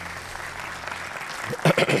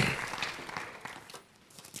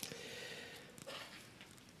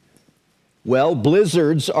Well,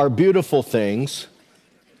 blizzards are beautiful things,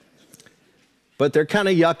 but they're kind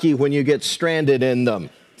of yucky when you get stranded in them,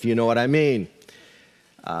 if you know what I mean.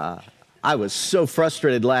 I was so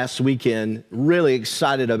frustrated last weekend, really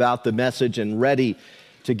excited about the message and ready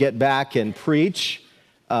to get back and preach,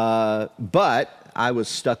 but I was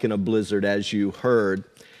stuck in a blizzard, as you heard,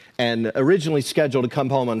 and originally scheduled to come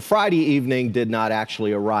home on Friday evening, did not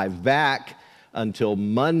actually arrive back until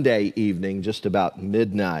Monday evening, just about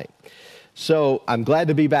midnight. So I'm glad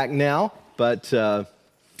to be back now, but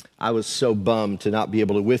I was so bummed to not be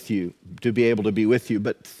able to be with you.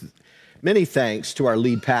 But many thanks to our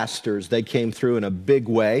lead pastors. They came through in a big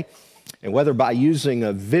way. And whether by using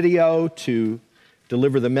a video to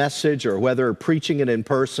deliver the message or whether preaching it in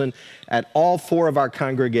person, at all four of our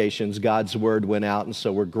congregations, God's word went out. And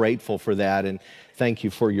so we're grateful for that. And thank you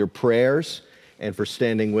for your prayers and for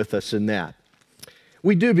standing with us in that.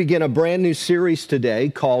 We do begin a brand new series today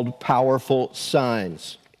called Powerful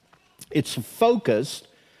Signs. It's focused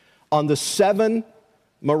on the 7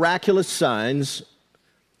 miraculous signs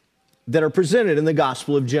that are presented in the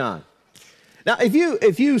Gospel of John. Now,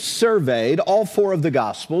 if you surveyed all 4 of the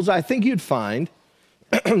Gospels, I think you'd find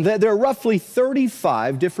that there are roughly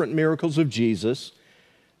 35 different miracles of Jesus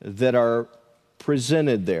that are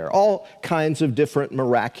presented there. All kinds of different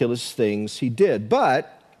miraculous things he did.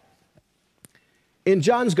 But in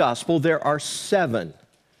John's Gospel, there are 7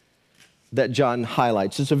 that John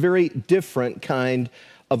highlights. It's a very different kind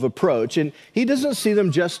of approach. And he doesn't see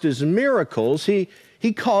them just as miracles. He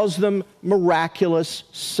calls them miraculous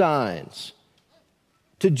signs.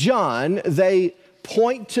 To John, they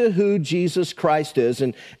point to who Jesus Christ is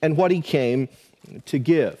and what he came to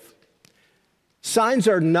give. Signs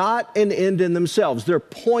are not an end in themselves. They're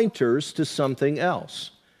pointers to something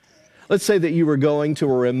else. Let's say that you were going to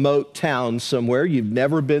a remote town somewhere. You've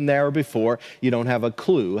never been there before. You don't have a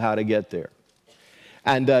clue how to get there.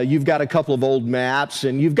 And you've got a couple of old maps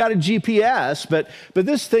and you've got a GPS, but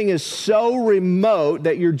this thing is so remote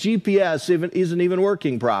that your GPS isn't even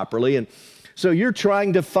working properly. And so you're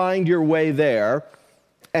trying to find your way there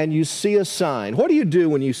and you see a sign. What do you do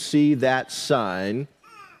when you see that sign?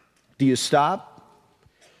 Do you stop?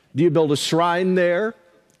 Do you build a shrine there?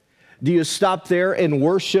 Do you stop there and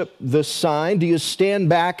worship the sign? Do you stand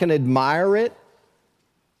back and admire it?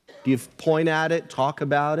 Do you point at it, talk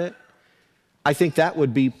about it? I think that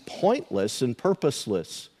would be pointless and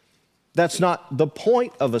purposeless. That's not the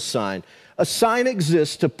point of a sign. A sign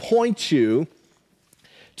exists to point you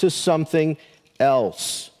to something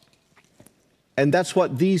else. And that's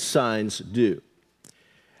what these signs do.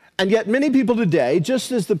 And yet many people today,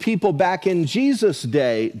 just as the people back in Jesus'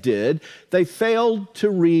 day did, they failed to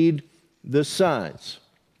read the signs.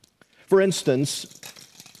 For instance,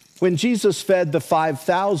 when Jesus fed the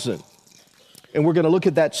 5,000, and we're going to look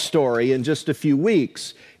at that story in just a few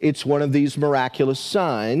weeks, it's one of these miraculous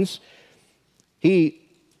signs. He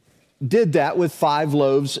did that with 5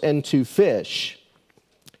 loaves and 2 fish.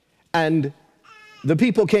 And the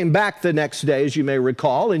people came back the next day, as you may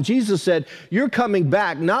recall, and Jesus said, "You're coming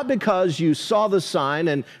back not because you saw the sign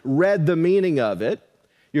and read the meaning of it.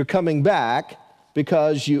 You're coming back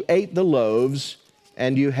because you ate the loaves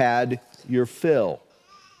and you had your fill."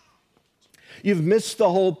 You've missed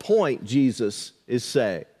the whole point, Jesus is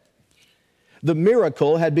saying. The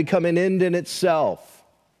miracle had become an end in itself.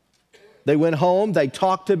 They went home, they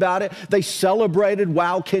talked about it, they celebrated,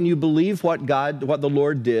 wow, can you believe what the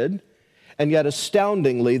Lord did? And yet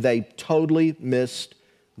astoundingly, they totally missed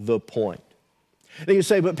the point. And you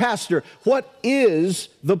say, but Pastor, what is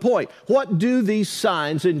the point? What do these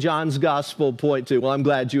signs in John's Gospel point to? Well, I'm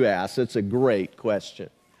glad you asked. That's a great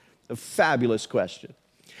question, a fabulous question.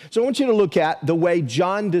 So I want you to look at the way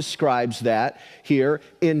John describes that here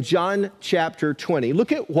in John chapter 20.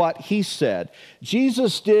 Look at what he said.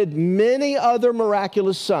 Jesus did many other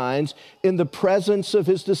miraculous signs in the presence of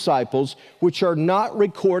his disciples, which are not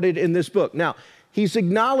recorded in this book. Now, he's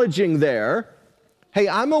acknowledging there, hey,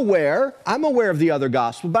 I'm aware of the other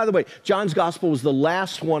gospel. By the way, John's gospel was the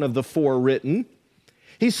last one of the 4 written.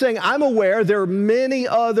 He's saying, I'm aware there are many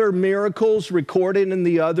other miracles recorded in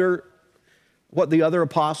what the other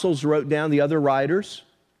apostles wrote down, the other writers.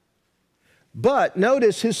 But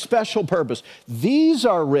notice his special purpose. These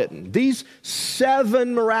are written, these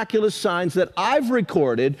 7 miraculous signs that I've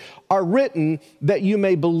recorded are written that you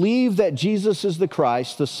may believe that Jesus is the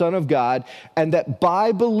Christ, the Son of God, and that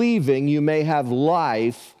by believing you may have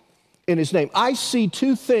life in his name. I see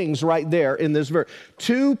 2 things right there in this verse.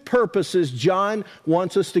 2 purposes John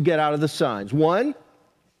wants us to get out of the signs. 1,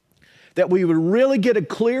 that we would really get a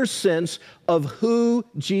clear sense of who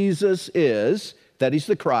Jesus is, that he's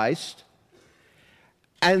the Christ,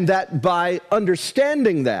 and that by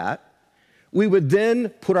understanding that, we would then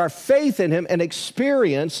put our faith in him and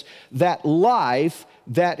experience that life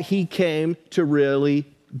that he came to really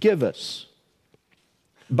give us.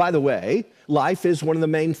 By the way, life is one of the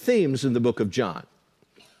main themes in the book of John.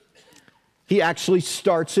 He actually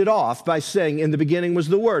starts it off by saying, in the beginning was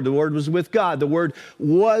the Word was with God, the Word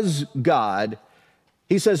was God.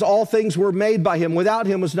 He says, all things were made by him. Without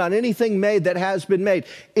him was not anything made that has been made.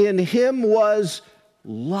 In him was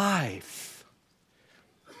life,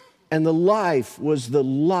 and the life was the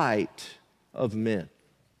light of men.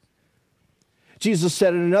 Jesus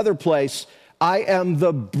said in another place, I am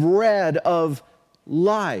the bread of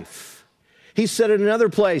life. He said in another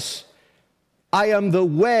place, I am the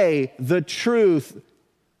way, the truth,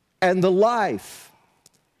 and the life.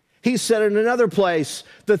 He said in another place,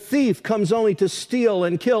 the thief comes only to steal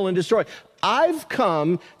and kill and destroy. I've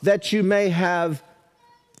come that you may have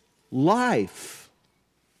life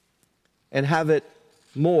and have it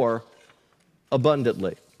more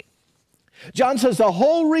abundantly. John says the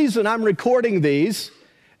whole reason I'm recording these,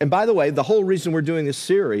 and by the way, the whole reason we're doing this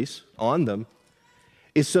series on them,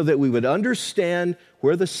 is so that we would understand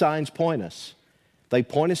where the signs point us. They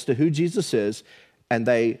point us to who Jesus is, and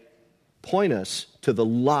they point us to the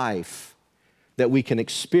life that we can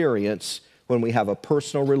experience when we have a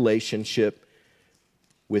personal relationship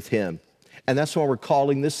with him. And that's why we're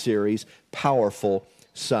calling this series Powerful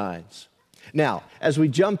Signs. Now, as we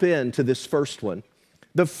jump into this first one,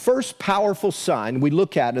 the first powerful sign we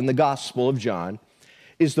look at in the Gospel of John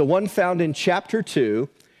is the one found in chapter 2,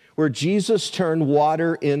 where Jesus turned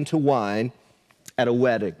water into wine at a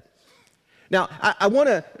wedding. Now, I want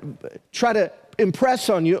to try to impress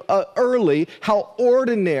on you early how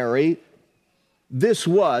ordinary this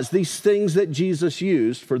was, these things that Jesus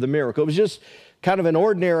used for the miracle. It was just kind of an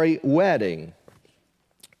ordinary wedding.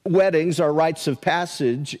 Weddings are rites of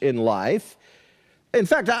passage in life. In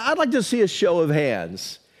fact, I'd like to see a show of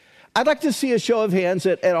hands. I'd like to see a show of hands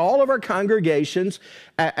at all of our congregations,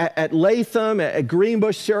 at Latham, at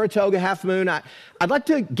Greenbush, Saratoga, Half Moon. I'd like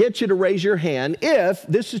to get you to raise your hand if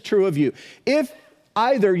this is true of you. If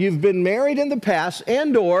either you've been married in the past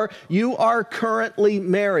and or you are currently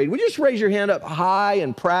married. Would you just raise your hand up high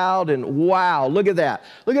and proud and wow, look at that.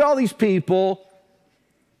 Look at all these people.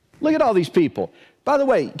 Look at all these people. By the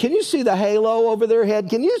way, can you see the halo over their head?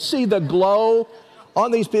 Can you see the glow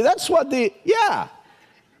on these people? That's what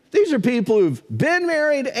these are people who've been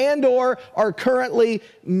married and or are currently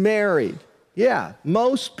married. Yeah,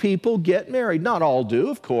 most people get married. Not all do,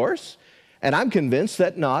 of course. And I'm convinced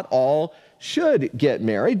that not all should get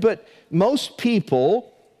married, but most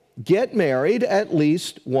people get married at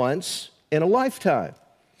least once in a lifetime.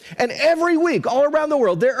 And every week, all around the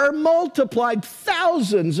world, there are multiplied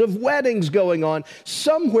thousands of weddings going on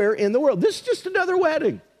somewhere in the world. This is just another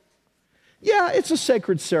wedding. Yeah, it's a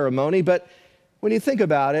sacred ceremony, but when you think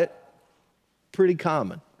about it, pretty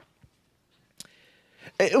common.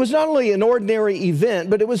 It was not only an ordinary event,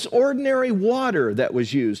 but it was ordinary water that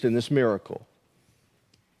was used in this miracle.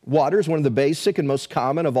 Water is one of the basic and most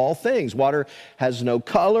common of all things. Water has no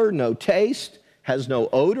color, no taste, has no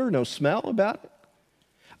odor, no smell about it.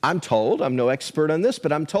 I'm told, I'm no expert on this,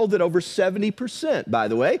 but I'm told that over 70%, by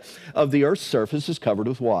the way, of the earth's surface is covered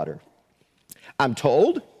with water. I'm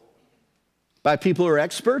told by people who are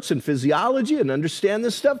experts in physiology and understand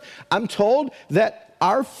this stuff, I'm told that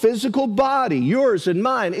our physical body, yours and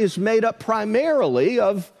mine, is made up primarily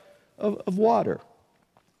of water.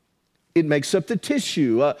 It makes up the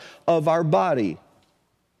tissue of our body.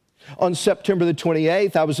 On September the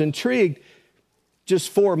 28th, I was intrigued. Just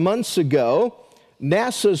 4 months ago,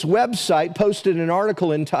 NASA's website posted an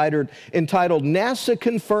article entitled NASA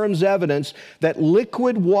Confirms Evidence That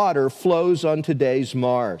Liquid Water Flows on Today's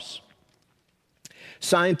Mars.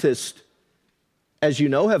 Scientists, as you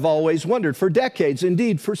know, have always wondered for decades,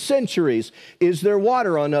 indeed for centuries, is there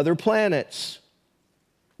water on other planets?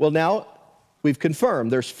 Well, now we've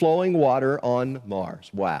confirmed there's flowing water on Mars.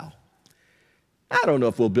 Wow. I don't know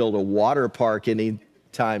if we'll build a water park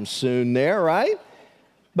anytime soon there, right?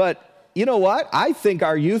 But you know what? I think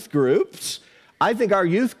our youth groups ought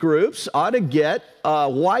to get a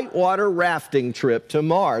whitewater rafting trip to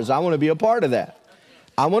Mars. I want to be a part of that.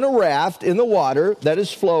 I want to raft in the water that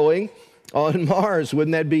is flowing on Mars.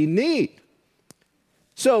 Wouldn't that be neat?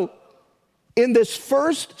 So, in this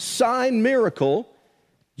first sign miracle,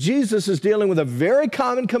 Jesus is dealing with a very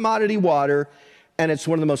common commodity, water, and it's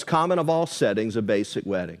one of the most common of all settings, a basic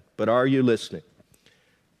wedding. But are you listening?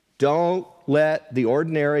 Don't let the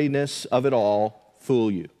ordinariness of it all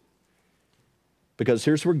fool you. because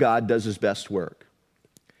here's where God does his best work.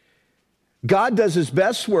 God does his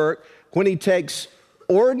best work when he takes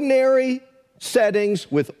ordinary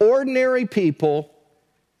settings with ordinary people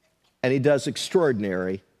and he does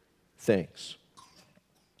extraordinary things.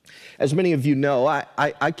 As many of you know,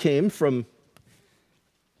 I came from,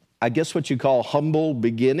 I guess what you call humble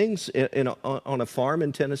beginnings on a farm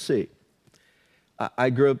in Tennessee.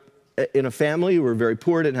 I grew up in a family who were very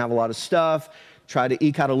poor, didn't have a lot of stuff, tried to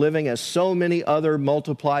eke out a living as so many other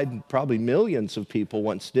multiplied, probably millions of people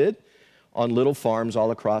once did, on little farms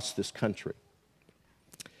all across this country.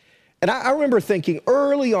 And I remember thinking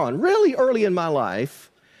early on, really early in my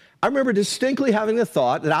life, I remember distinctly having the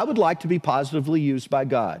thought that I would like to be positively used by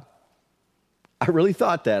God. I really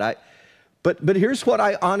thought that. But here's what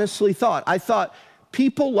I honestly thought. I thought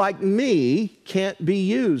people like me can't be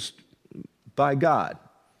used by God.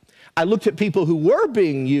 I looked at people who were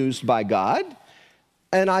being used by God,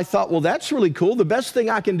 and I thought, well, that's really cool. The best thing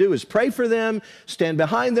I can do is pray for them, stand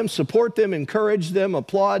behind them, support them, encourage them,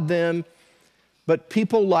 applaud them. But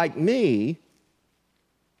people like me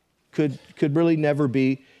could really never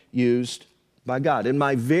be used by God. In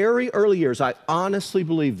my very early years, I honestly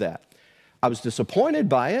believed that. I was disappointed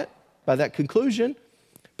by that conclusion,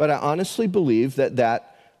 but I honestly believed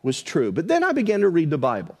that was true. But then I began to read the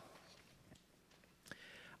Bible.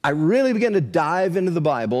 I really began to dive into the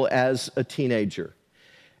Bible as a teenager.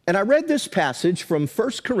 And I read this passage from 1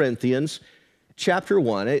 Corinthians chapter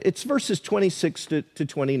 1. It's verses 26 to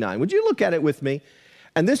 29. Would you look at it with me?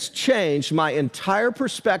 And this changed my entire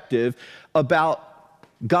perspective about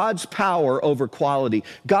God's power over quality,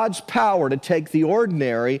 God's power to take the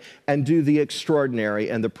ordinary and do the extraordinary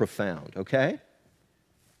and the profound, okay?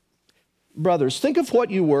 Brothers, think of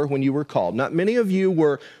what you were when you were called. Not many of you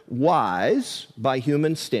were wise by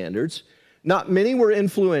human standards. Not many were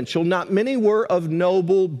influential. Not many were of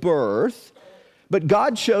noble birth. But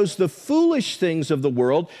God chose the foolish things of the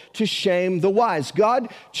world to shame the wise. God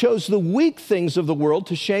chose the weak things of the world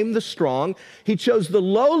to shame the strong. He chose the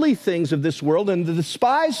lowly things of this world and the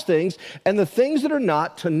despised things and the things that are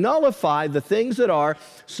not to nullify the things that are,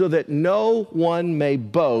 so that no one may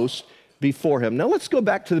boast before him. Now let's go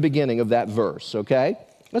back to the beginning of that verse, okay?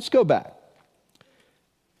 Let's go back.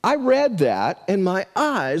 I read that and my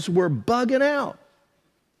eyes were bugging out.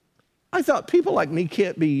 I thought people like me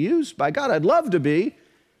can't be used by God. I'd love to be.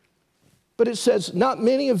 But it says, not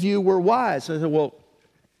many of you were wise. I said, well,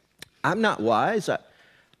 I'm not wise.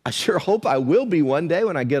 I sure hope I will be one day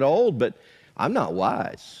when I get old, but I'm not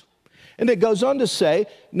wise. And it goes on to say,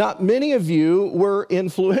 not many of you were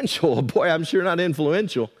influential. Boy, I'm sure not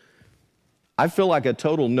influential. I feel like a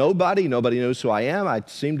total nobody. Nobody knows who I am. I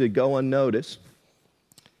seem to go unnoticed.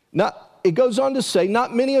 It goes on to say,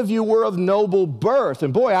 not many of you were of noble birth.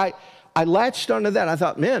 And boy, I latched onto that. I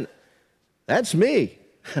thought, man, that's me.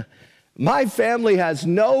 My family has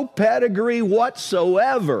no pedigree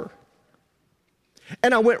whatsoever.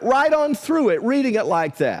 And I went right on through it, reading it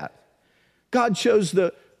like that. God chose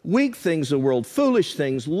the weak things of the world, foolish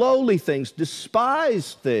things, lowly things,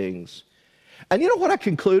 despised things. And you know what I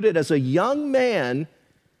concluded as a young man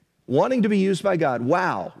wanting to be used by God?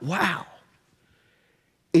 Wow.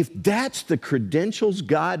 If that's the credentials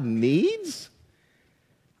God needs,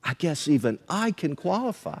 I guess even I can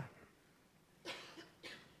qualify.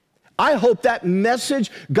 I hope that message,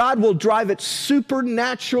 God will drive it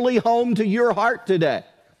supernaturally home to your heart today.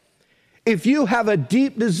 If you have a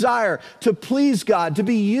deep desire to please God, to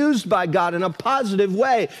be used by God in a positive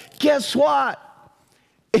way, guess what?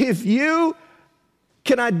 If you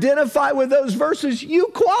can identify with those verses, you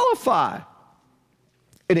qualify.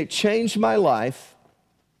 And it changed my life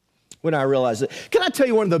when I realized it. Can I tell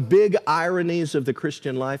you one of the big ironies of the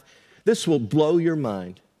Christian life? This will blow your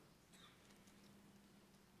mind.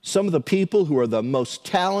 Some of the people who are the most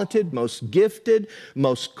talented, most gifted,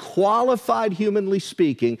 most qualified, humanly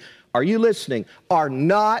speaking, are you listening, are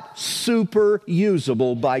not super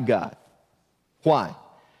usable by God. Why?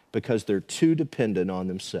 Because they're too dependent on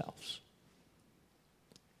themselves.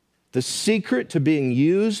 The secret to being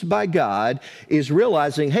used by God is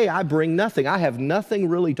realizing, hey, I bring nothing. I have nothing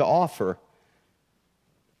really to offer.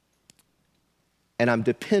 And I'm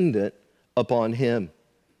dependent upon Him.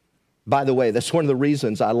 By the way, that's one of the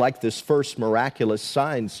reasons I like this first miraculous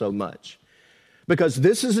sign so much. Because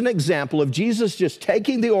this is an example of Jesus just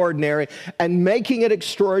taking the ordinary and making it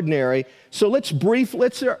extraordinary. So let's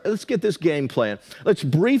get this game plan. Let's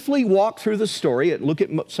briefly walk through the story and look at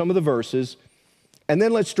some of the verses. And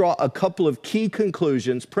then let's draw a couple of key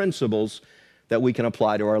conclusions, principles that we can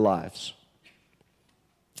apply to our lives.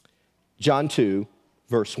 John 2,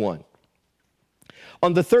 verse 1.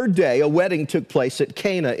 On the third day, a wedding took place at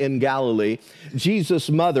Cana in Galilee. Jesus'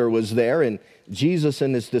 mother was there, and Jesus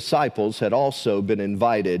and his disciples had also been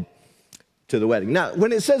invited to the wedding. Now,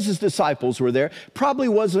 when it says his disciples were there, probably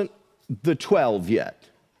wasn't the 12 yet.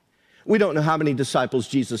 We don't know how many disciples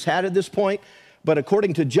Jesus had at this point, but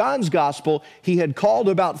according to John's gospel, he had called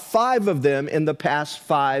about 5 of them in the past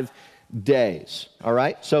 5 days. All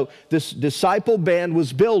right? So this disciple band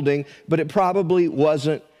was building, but it probably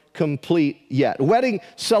wasn't complete yet. Wedding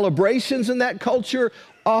celebrations in that culture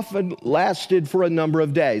often lasted for a number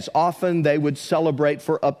of days. Often they would celebrate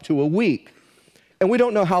for up to a week. And we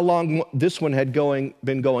don't know how long this one had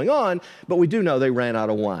been going on, but we do know they ran out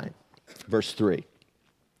of wine. Verse 3.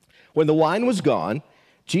 When the wine was gone,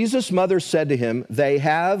 Jesus' mother said to him, "They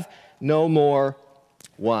have no more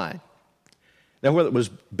wine." Now, whether it was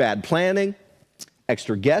bad planning,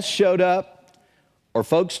 extra guests showed up, or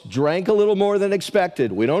folks drank a little more than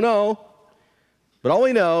expected, we don't know. But all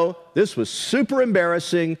we know, this was super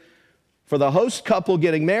embarrassing for the host couple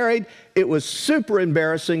getting married. It was super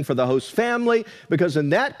embarrassing for the host family, because in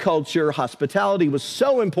that culture, hospitality was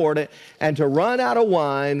so important, and to run out of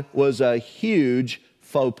wine was a huge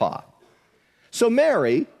faux pas. So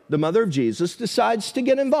Mary, the mother of Jesus, decides to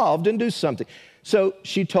get involved and do something. So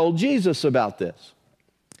she told Jesus about this.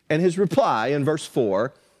 And his reply in verse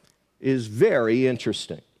 4 is very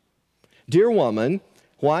interesting. "Dear woman,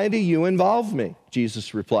 why do you involve me?"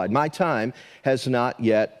 Jesus replied, "My time has not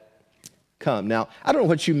yet come." Now, I don't know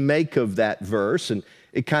what you make of that verse, and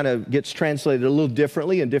it kind of gets translated a little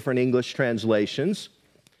differently in different English translations.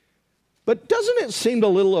 But doesn't it seem a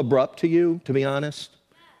little abrupt to you, to be honest?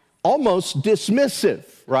 Almost dismissive,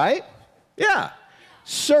 right? Yeah.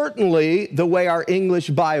 Certainly the way our English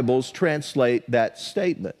Bibles translate that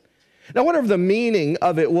statement. Now, whatever the meaning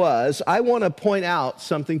of it was, I want to point out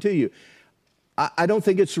something to you. I don't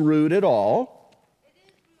think it's rude at all.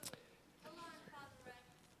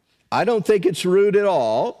 I don't think it's rude at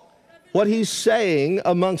all. What he's saying,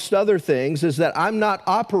 amongst other things, is that I'm not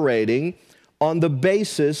operating on the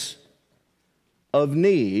basis of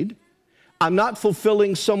need. I'm not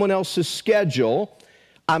fulfilling someone else's schedule.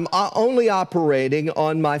 I'm only operating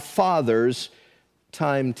on my Father's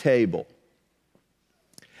timetable.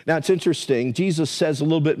 Now, it's interesting. Jesus says a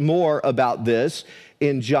little bit more about this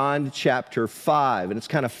in John chapter 5. And it's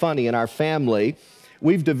kind of funny. In our family,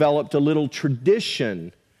 we've developed a little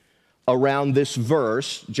tradition around this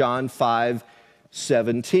verse, John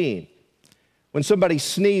 5:17. When somebody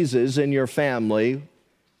sneezes in your family,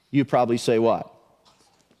 you probably say what?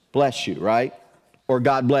 Bless you, right? Or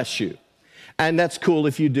God bless you. And that's cool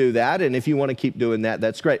if you do that. And if you want to keep doing that,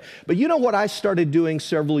 that's great. But you know what I started doing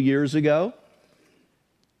several years ago?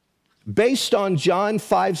 Based on John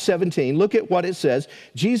 5:17, look at what it says.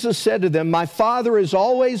 Jesus said to them, "My Father is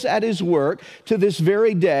always at his work to this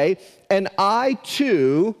very day, and I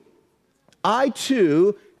too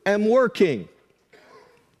am working."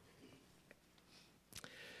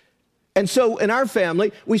 And so in our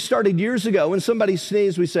family, we started years ago, when somebody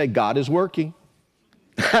sneezed, we say, "God is working."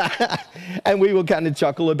 And we will kind of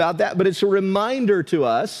chuckle about that, but it's a reminder to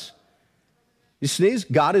us, you sneeze,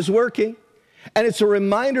 God is working. And it's a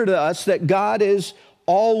reminder to us that God is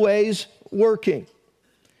always working.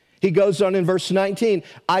 He goes on in verse 19,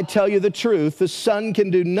 "I tell you the truth, the Son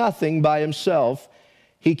can do nothing by himself.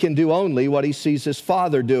 He can do only what he sees his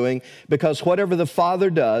Father doing, because whatever the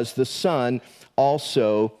Father does, the Son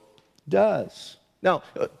also does." Now,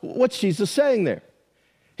 what's Jesus saying there?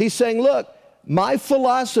 He's saying, look, my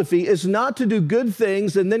philosophy is not to do good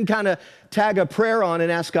things and then kind of tag a prayer on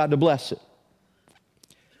and ask God to bless it.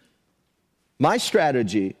 My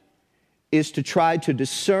strategy is to try to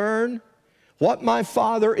discern what my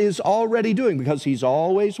Father is already doing, because he's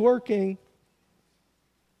always working.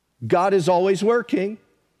 God is always working.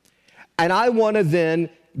 And I want to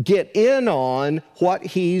then get in on what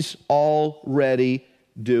he's already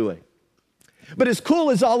doing. But as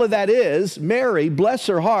cool as all of that is, Mary, bless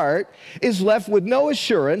her heart, is left with no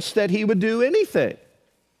assurance that he would do anything.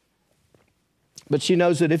 But she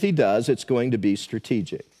knows that if he does, it's going to be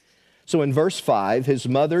strategic. So in verse 5, his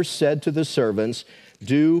mother said to the servants,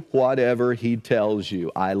 "Do whatever he tells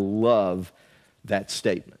you." I love that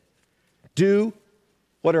statement. Do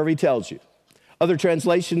whatever he tells you. Other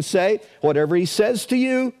translations say, whatever he says to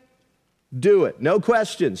you, do it. No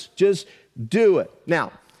questions, just do it.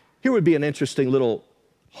 Now, here would be an interesting little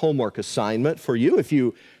homework assignment for you if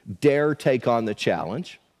you dare take on the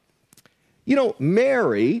challenge. You know,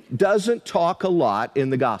 Mary doesn't talk a lot in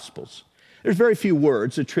the Gospels. There's very few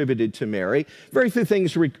words attributed to Mary, very few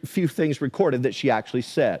things recorded that she actually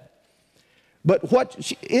said. But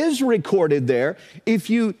what is recorded there, if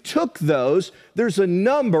you took those, there's a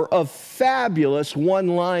number of fabulous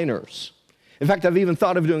one-liners. In fact, I've even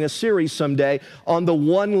thought of doing a series someday on the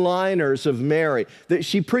one-liners of Mary. That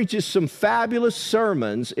she preaches some fabulous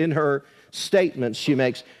sermons in her statements she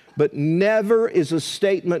makes, but never is a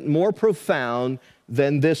statement more profound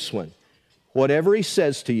than this one. Whatever he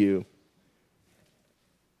says to you,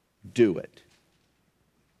 do it.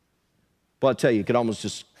 Well, I'll tell you, you could almost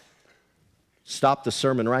just stop the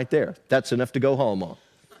sermon right there. That's enough to go home on.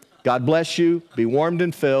 God bless you. Be warmed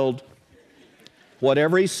and filled.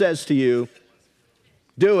 Whatever he says to you,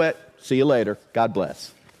 do it. See you later. God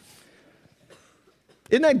bless.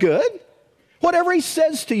 Isn't that good? Whatever he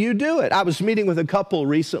says to you, do it. I was meeting with a couple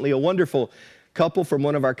recently, a wonderful couple from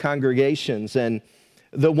one of our congregations, and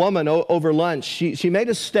the woman over lunch, she made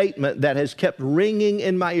a statement that has kept ringing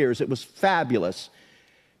in my ears. It was fabulous.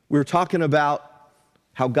 We were talking about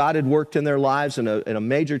how God had worked in their lives and a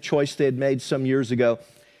major choice they had made some years ago.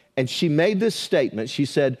 And she made this statement. She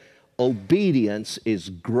said, obedience is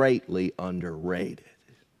greatly underrated.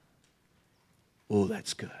 Oh,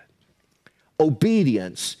 that's good.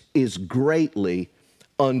 Obedience is greatly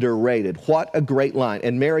underrated. What a great line.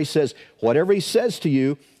 And Mary says, whatever he says to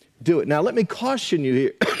you, do it. Now, let me caution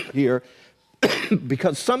you here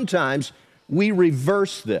because sometimes we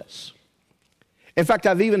reverse this. In fact,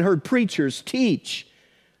 I've even heard preachers teach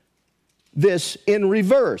this in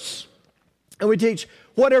reverse. And we teach,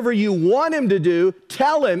 whatever you want him to do,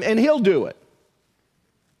 tell him and he'll do it.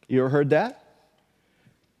 You ever heard that?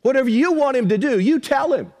 Whatever you want him to do, you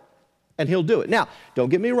tell him and he'll do it. Now, don't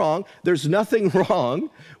get me wrong. There's nothing wrong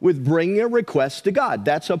with bringing a request to God.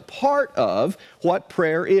 That's a part of what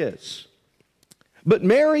prayer is. But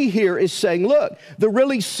Mary here is saying, look, the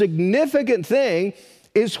really significant thing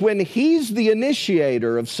is when he's the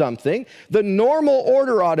initiator of something, the normal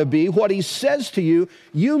order ought to be what he says to you,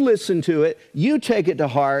 you listen to it, you take it to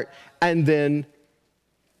heart, and then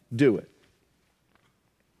do it.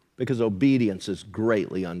 Because obedience is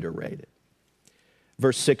greatly underrated.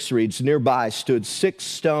 Verse 6 reads, nearby stood 6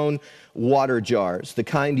 stone water jars, the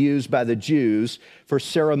kind used by the Jews for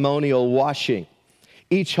ceremonial washing,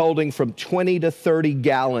 each holding from 20 to 30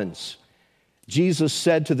 gallons. Jesus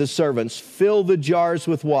said to the servants, fill the jars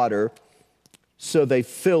with water. So they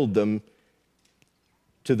filled them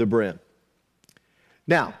to the brim.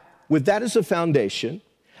 Now, with that as a foundation,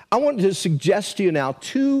 I want to suggest to you now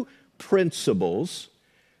 2 principles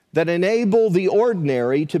that enable the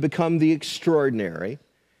ordinary to become the extraordinary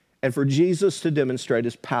and for Jesus to demonstrate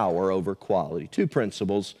his power over quality. 2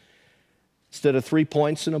 principles. Instead of 3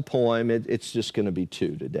 points in a poem, it's just going to be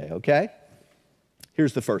 2 today, okay?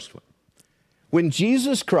 Here's the first one. When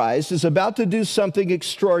Jesus Christ is about to do something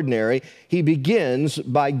extraordinary, he begins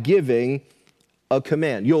by giving a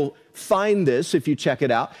command. You'll find this, if you check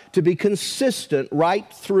it out, to be consistent right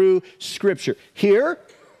through Scripture. Here,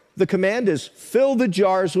 the command is fill the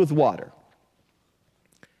jars with water.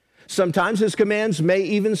 Sometimes his commands may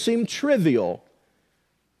even seem trivial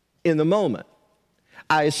in the moment.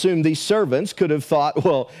 I assume these servants could have thought,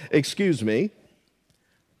 well, excuse me,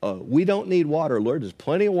 we don't need water, Lord. There's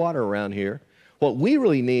plenty of water around here. What we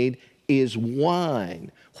really need is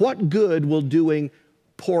wine. What good will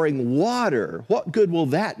pouring water, what good will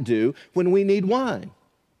that do when we need wine?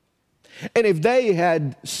 And if they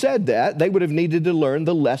had said that, they would have needed to learn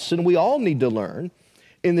the lesson we all need to learn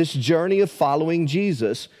in this journey of following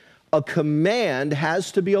Jesus. A command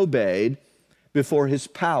has to be obeyed before his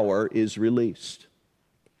power is released.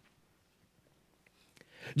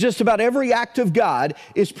 Just about every act of God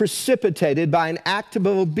is precipitated by an act of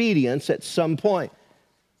obedience at some point.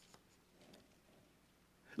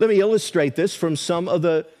 Let me illustrate this from some of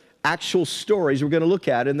the actual stories we're going to look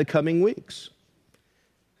at in the coming weeks.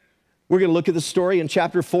 We're going to look at the story in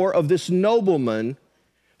chapter 4 of this nobleman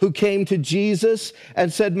who came to Jesus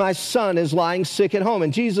and said, my son is lying sick at home.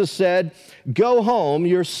 And Jesus said, go home,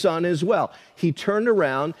 your son is well. He turned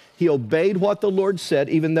around, he obeyed what the Lord said,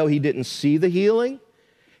 even though he didn't see the healing.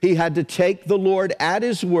 He had to take the Lord at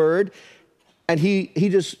his word, and he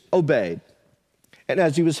just obeyed. And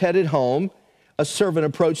as he was headed home, a servant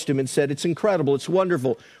approached him and said, it's incredible, it's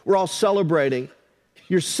wonderful. We're all celebrating.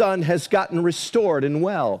 Your son has gotten restored and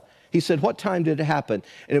well. He said, what time did it happen?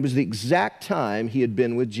 And it was the exact time he had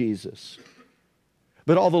been with Jesus.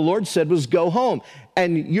 But all the Lord said was go home.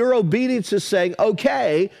 And your obedience is saying,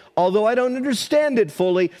 okay, although I don't understand it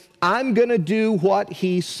fully, I'm going to do what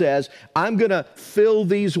he says. I'm going to fill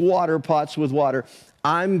these water pots with water.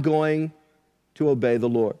 I'm going to obey the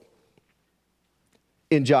Lord.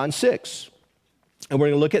 In John 6, and we're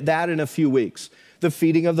going to look at that in a few weeks, the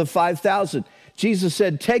feeding of the 5,000. Jesus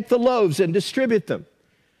said, take the loaves and distribute them.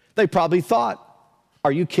 They probably thought,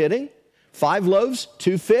 are you kidding? 5 loaves,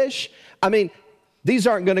 2 fish? I mean, these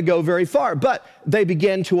aren't going to go very far. But they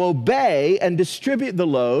began to obey and distribute the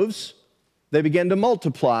loaves. They began to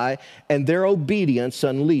multiply, and their obedience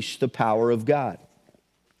unleashed the power of God.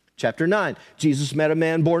 Chapter 9, Jesus met a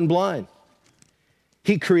man born blind.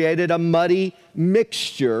 He created a muddy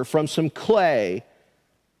mixture from some clay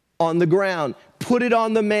on the ground, put it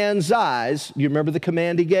on the man's eyes. You remember the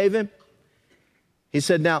command he gave him? He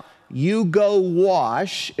said, now, you go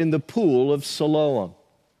wash in the pool of Siloam.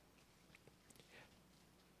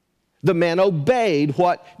 The man obeyed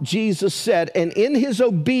what Jesus said, and in his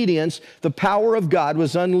obedience, the power of God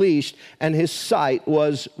was unleashed, and his sight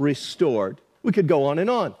was restored. We could go on and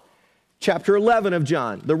on. Chapter 11 of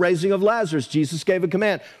John, the raising of Lazarus, Jesus gave a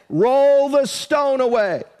command, roll the stone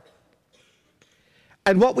away.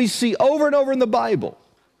 And what we see over and over in the Bible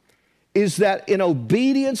is that in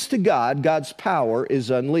obedience to God, God's power is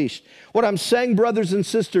unleashed. What I'm saying, brothers and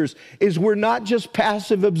sisters, is we're not just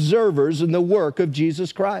passive observers in the work of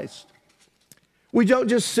Jesus Christ. We don't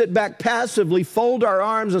just sit back passively, fold our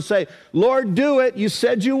arms and say, Lord, do it. You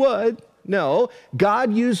said you would. No,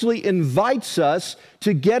 God usually invites us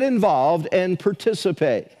to get involved and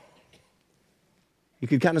participate. You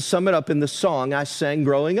could kind of sum it up in the song I sang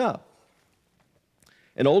growing up.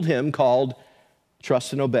 An old hymn called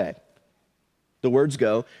Trust and Obey. The words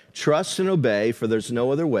go, trust and obey, for there's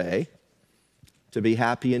no other way to be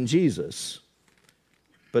happy in Jesus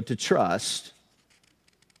but to trust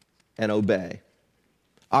and obey.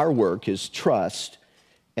 Our work is trust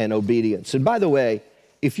and obedience. And by the way,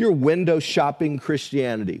 if you're window shopping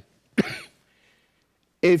Christianity,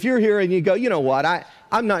 if you're here and you go, you know what,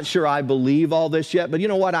 I'm not sure I believe all this yet, but you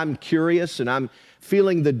know what, I'm curious and I'm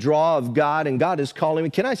feeling the draw of God and God is calling me.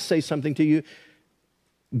 Can I say something to you?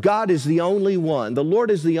 God is the only one, the Lord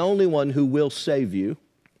is the only one who will save you.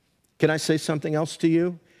 Can I say something else to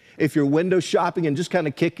you? If you're window shopping and just kind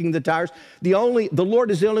of kicking the tires, the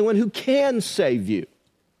Lord is the only one who can save you.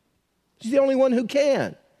 He's the only one who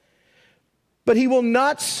can. But he will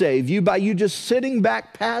not save you by you just sitting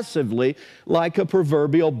back passively like a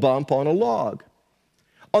proverbial bump on a log.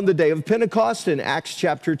 On the day of Pentecost in Acts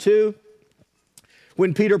chapter 2,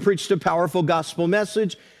 when Peter preached a powerful gospel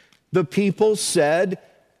message, the people said,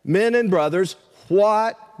 men and brothers,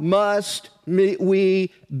 what must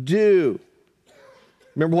we do?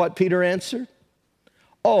 Remember what Peter answered?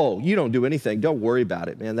 Oh, you don't do anything. Don't worry about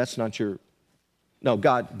it, man. That's not your... No,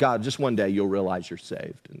 God, just one day you'll realize you're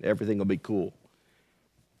saved and everything will be cool.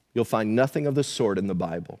 You'll find nothing of the sort in the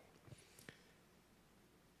Bible.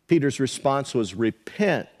 Peter's response was,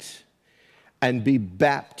 repent and be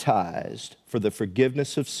baptized for the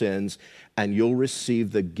forgiveness of sins, and you'll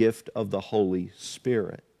receive the gift of the Holy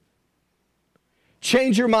Spirit.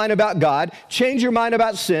 Change your mind about God, change your mind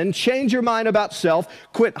about sin, change your mind about self,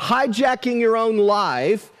 quit hijacking your own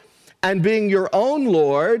life and being your own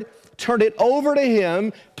Lord. Turn it over to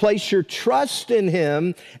Him, place your trust in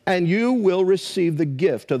Him, and you will receive the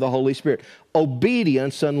gift of the Holy Spirit.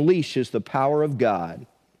 Obedience unleashes the power of God,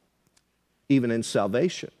 even in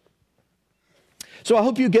salvation. So I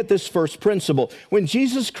hope you get this first principle. When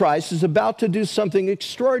Jesus Christ is about to do something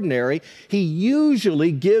extraordinary, He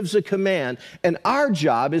usually gives a command, and our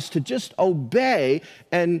job is to just obey,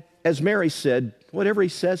 and as Mary said, whatever He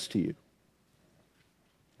says to you,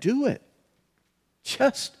 do it.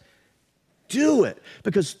 Just do it,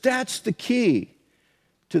 because that's the key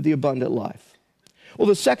to the abundant life. Well,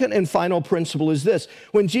 the second and final principle is this.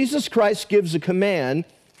 When Jesus Christ gives a command,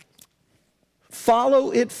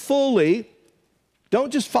 follow it fully.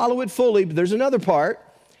 Don't just follow it fully, but there's another part,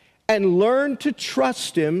 and learn to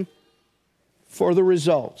trust Him for the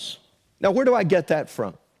results. Now, where do I get that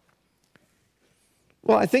from?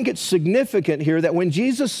 Well, I think it's significant here that when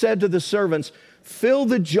Jesus said to the servants, fill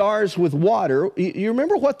the jars with water, you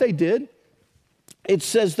remember what they did? It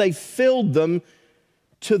says they filled them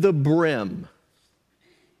to the brim,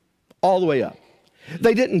 all the way up.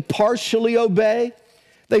 They didn't partially obey.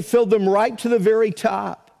 They filled them right to the very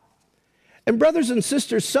top. And brothers and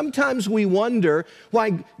sisters, sometimes we wonder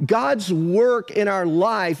why God's work in our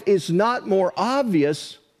life is not more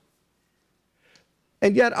obvious,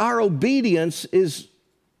 and yet our obedience is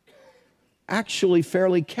actually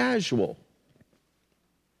fairly casual.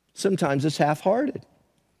 Sometimes it's half-hearted.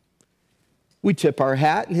 We tip our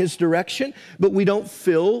hat in His direction, but we don't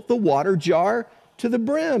fill the water jar to the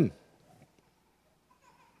brim.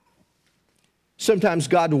 Sometimes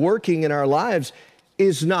God working in our lives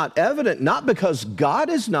is not evident, not because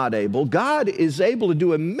God is not able. God is able to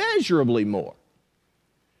do immeasurably more.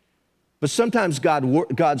 But sometimes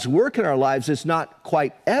God's work in our lives is not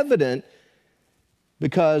quite evident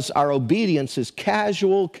because our obedience is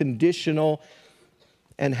casual, conditional,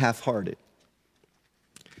 and half-hearted.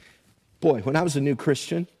 Boy, when I was a new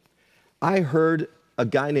Christian, I heard a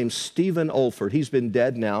guy named Stephen Olford. He's been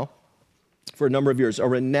dead now for a number of years, a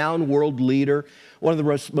renowned world leader, one of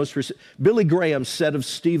the most recent. Billy Graham said of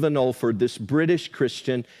Stephen Olford, this British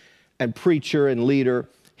Christian and preacher and leader,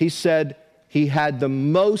 he said, he had the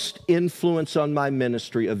most influence on my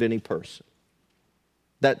ministry of any person.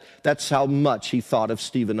 That's how much he thought of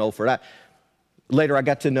Stephen Olford. Later, I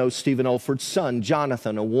got to know Stephen Olford's son,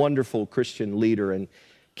 Jonathan, a wonderful Christian leader and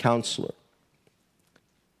counselor.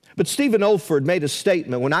 But Stephen Olford made a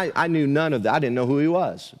statement when I knew none of that. I didn't know who he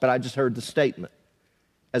was, but I just heard the statement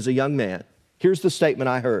as a young man. Here's the statement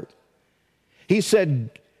I heard. He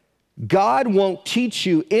said, God won't teach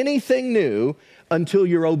you anything new until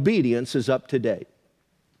your obedience is up to date.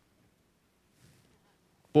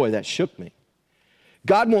 Boy, that shook me.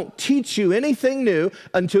 God won't teach you anything new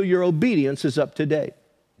until your obedience is up to date.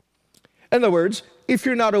 In other words, if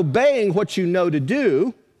you're not obeying what you know to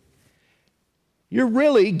do, you're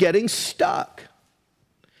really getting stuck.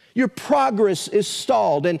 Your progress is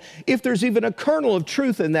stalled. And if there's even a kernel of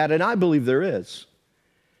truth in that, and I believe there is,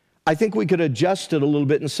 I think we could adjust it a little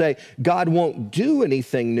bit and say, God won't do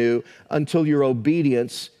anything new until your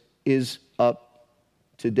obedience is up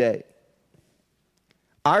to date.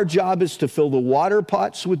 Our job is to fill the water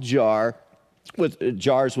pots with jars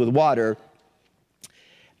with water,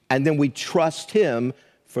 and then we trust Him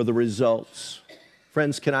for the results.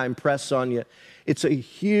 Friends, can I impress on you? It's a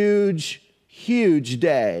huge, huge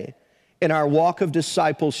day in our walk of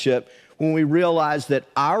discipleship when we realize that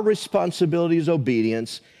our responsibility is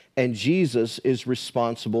obedience and Jesus is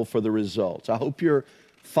responsible for the results. I hope you're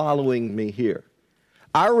following me here.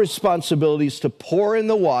 Our responsibility is to pour in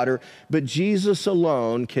the water, but Jesus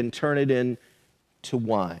alone can turn it into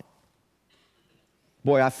wine.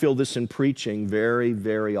 Boy, I feel this in preaching very,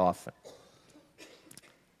 very often.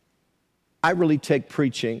 I really take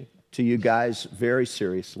preaching to you guys very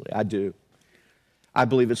seriously. I do. I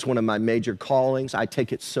believe it's one of my major callings. I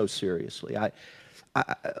take it so seriously.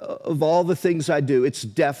 Of all the things I do, it's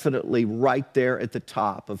definitely right there at the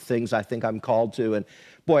top of things I think I'm called to. And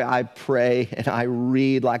boy, I pray and I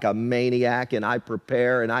read like a maniac and I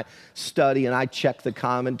prepare and I study and I check the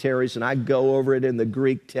commentaries and I go over it in the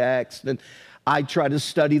Greek text and I try to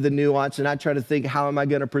study the nuance and I try to think, how am I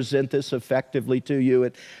going to present this effectively to you?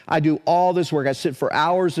 And I do all this work. I sit for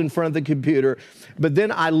hours in front of the computer, but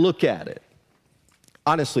then I look at it.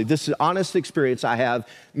 Honestly, this is an honest experience I have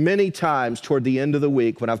many times toward the end of the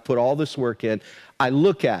week when I've put all this work in. I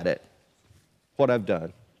look at it, what I've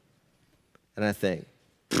done, and I think,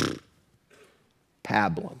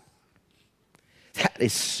 pablum. That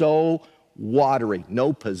is so watery,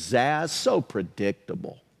 no pizzazz, so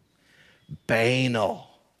predictable, banal,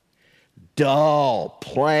 dull,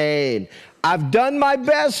 plain. I've done my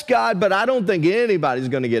best, God, but I don't think anybody's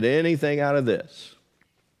going to get anything out of this.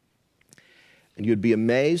 And you'd be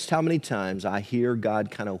amazed how many times I hear God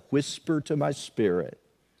kind of whisper to my spirit,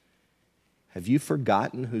 have you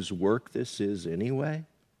forgotten whose work this is anyway?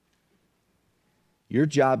 Your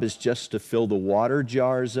job is just to fill the water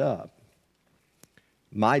jars up.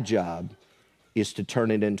 My job is to turn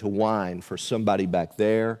it into wine for somebody back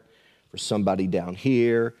there, for somebody down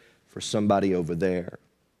here, for somebody over there.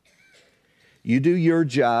 You do your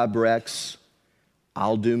job, Rex.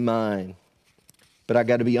 I'll do mine. But I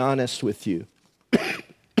got to be honest with you.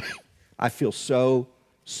 I feel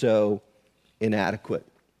so inadequate.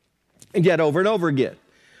 And yet over and over again,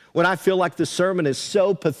 when I feel like the sermon is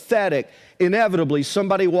so pathetic, inevitably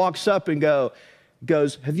somebody walks up and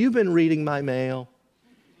goes, have you been reading my mail?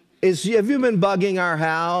 Have you been bugging our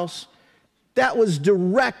house? That was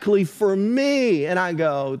directly for me. And I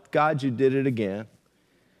go, God, you did it again.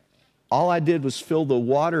 All I did was fill the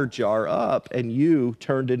water jar up and you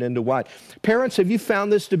turned it into wine. Parents, have you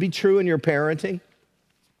found this to be true in your parenting?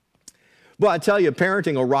 Well, I tell you,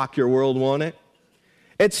 parenting will rock your world, won't it?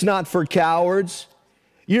 It's not for cowards.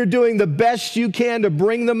 You're doing the best you can to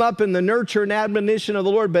bring them up in the nurture and admonition of the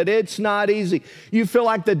Lord, but it's not easy. You feel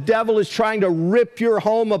like the devil is trying to rip your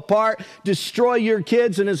home apart, destroy your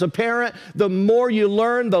kids, and as a parent, the more you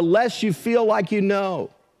learn, the less you feel like you know.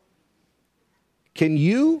 Can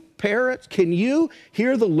you, parents, can you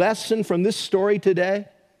hear the lesson from this story today?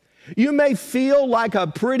 You may feel like a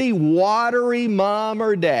pretty watery mom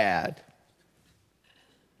or dad.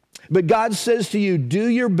 But God says to you, do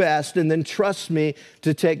your best and then trust me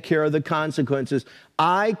to take care of the consequences.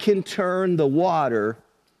 I can turn the water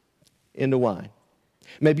into wine.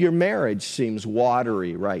 Maybe your marriage seems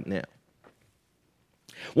watery right now.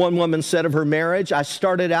 One woman said of her marriage, I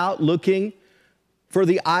started out looking for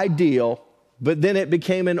the ideal, but then it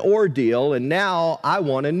became an ordeal, and now I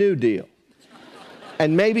want a new deal.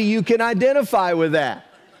 And maybe you can identify with that.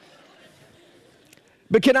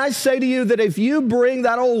 But can I say to you that if you bring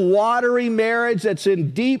that old watery marriage that's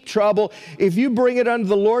in deep trouble, if you bring it under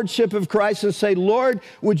the lordship of Christ and say, Lord,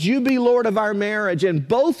 would you be Lord of our marriage? And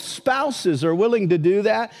both spouses are willing to do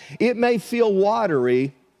that. It may feel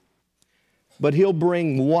watery, but he'll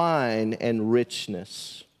bring wine and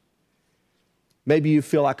richness. Maybe you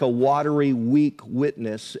feel like a watery, weak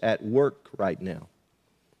witness at work right now.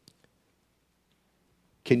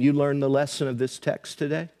 Can you learn the lesson of this text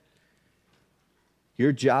today?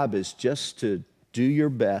 Your job is just to do your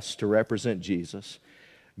best to represent Jesus.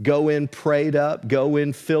 Go in prayed up, go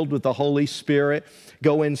in filled with the Holy Spirit,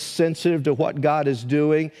 go in sensitive to what God is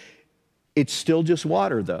doing. It's still just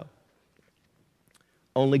water, though.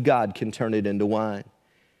 Only God can turn it into wine.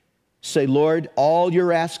 Say, Lord, all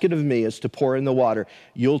you're asking of me is to pour in the water.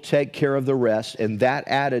 You'll take care of the rest, and that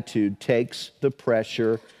attitude takes the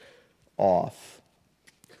pressure off.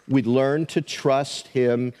 We learn to trust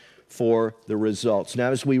him for the results.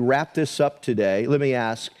 Now, as we wrap this up today, let me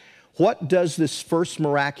ask, what does this first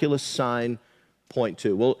miraculous sign point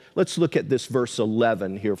to? Well, let's look at this verse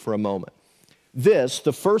 11 here for a moment. This,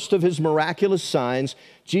 the first of his miraculous signs,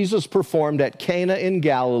 Jesus performed at Cana in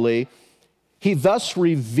Galilee. He thus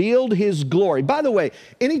revealed his glory. By the way,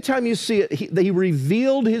 anytime you see it, he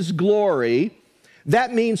revealed his glory,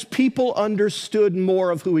 that means people understood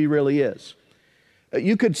more of who he really is.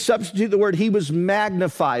 You could substitute the word, he was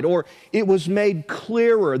magnified, or it was made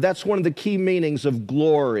clearer. That's one of the key meanings of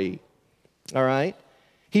glory, all right?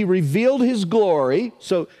 He revealed his glory,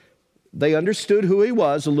 so they understood who he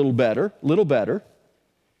was a little better,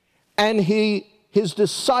 and his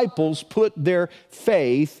disciples put their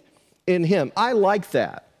faith in him. I like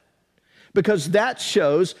that, because that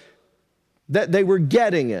shows that they were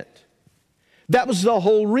getting it. That was the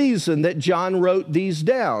whole reason that John wrote these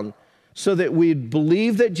down, so that we'd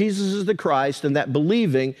believe that Jesus is the Christ, and that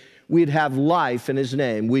believing we'd have life in his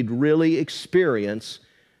name. We'd really experience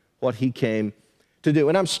what he came to do.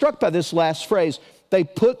 And I'm struck by this last phrase, they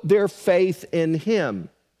put their faith in him.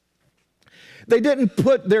 They didn't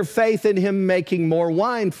put their faith in him making more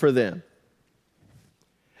wine for them.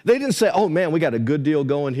 They didn't say, oh man, we got a good deal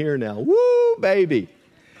going here now. Woo, baby.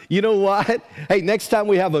 You know what? Hey, next time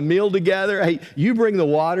we have a meal together, hey, you bring the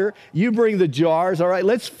water, you bring the jars, all right?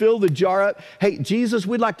 Let's fill the jar up. Hey, Jesus,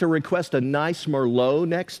 we'd like to request a nice Merlot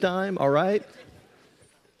next time, all right?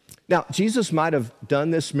 Now, Jesus might have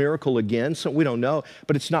done this miracle again, so we don't know,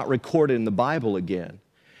 but it's not recorded in the Bible again.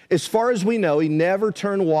 As far as we know, he never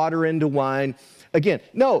turned water into wine again.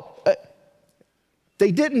 No,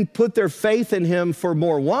 they didn't put their faith in him for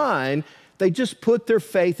more wine. They just put their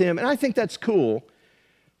faith in him, and I think that's cool.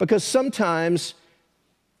 Because sometimes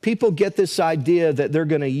people get this idea that they're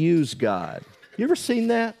going to use God. You ever seen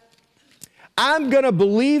that? I'm going to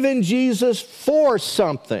believe in Jesus for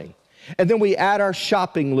something. And then we add our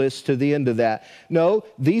shopping list to the end of that. No,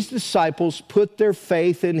 these disciples put their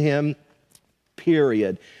faith in him,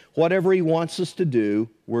 period. Whatever he wants us to do,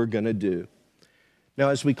 we're going to do. Now,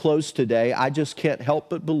 as we close today, I just can't help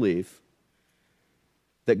but believe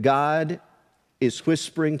that God is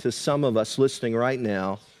whispering to some of us listening right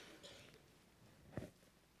now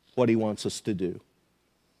what he wants us to do.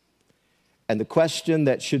 And the question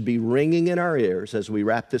that should be ringing in our ears as we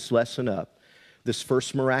wrap this lesson up, this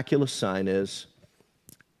first miraculous sign is,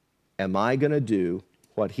 am I going to do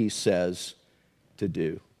what he says to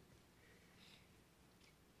do?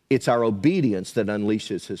 It's our obedience that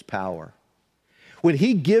unleashes his power. When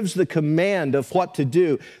he gives the command of what to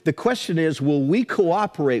do, the question is, will we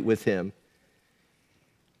cooperate with him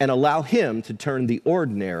and allow him to turn the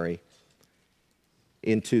ordinary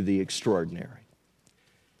into the extraordinary?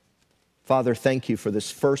 Father, thank you for this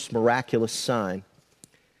first miraculous sign.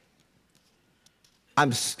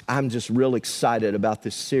 I'm just real excited about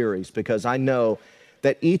this series because I know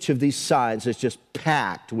that each of these signs is just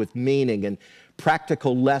packed with meaning and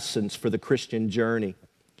practical lessons for the Christian journey.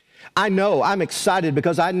 I'm excited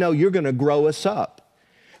because I know you're going to grow us up.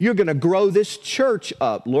 You're going to grow this church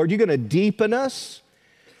up, Lord. You're going to deepen us.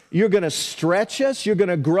 You're going to stretch us. You're going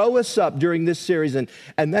to grow us up during this series. And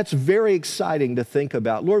that's very exciting to think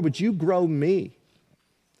about. Lord, would you grow me?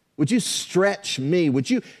 Would you stretch me? Would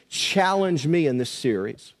you challenge me in this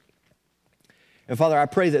series? And Father, I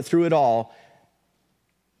pray that through it all,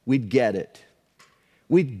 we'd get it.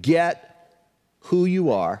 We'd get who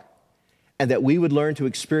you are, and that we would learn to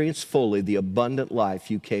experience fully the abundant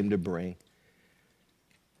life you came to bring.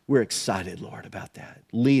 We're excited, Lord, about that.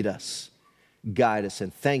 Lead us. guide us,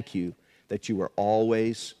 and thank you that you are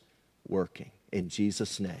always working. In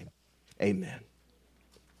Jesus' name, amen.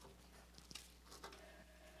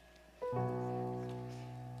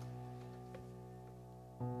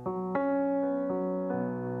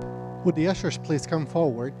 Would the ushers please come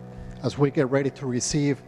forward as we get ready to receive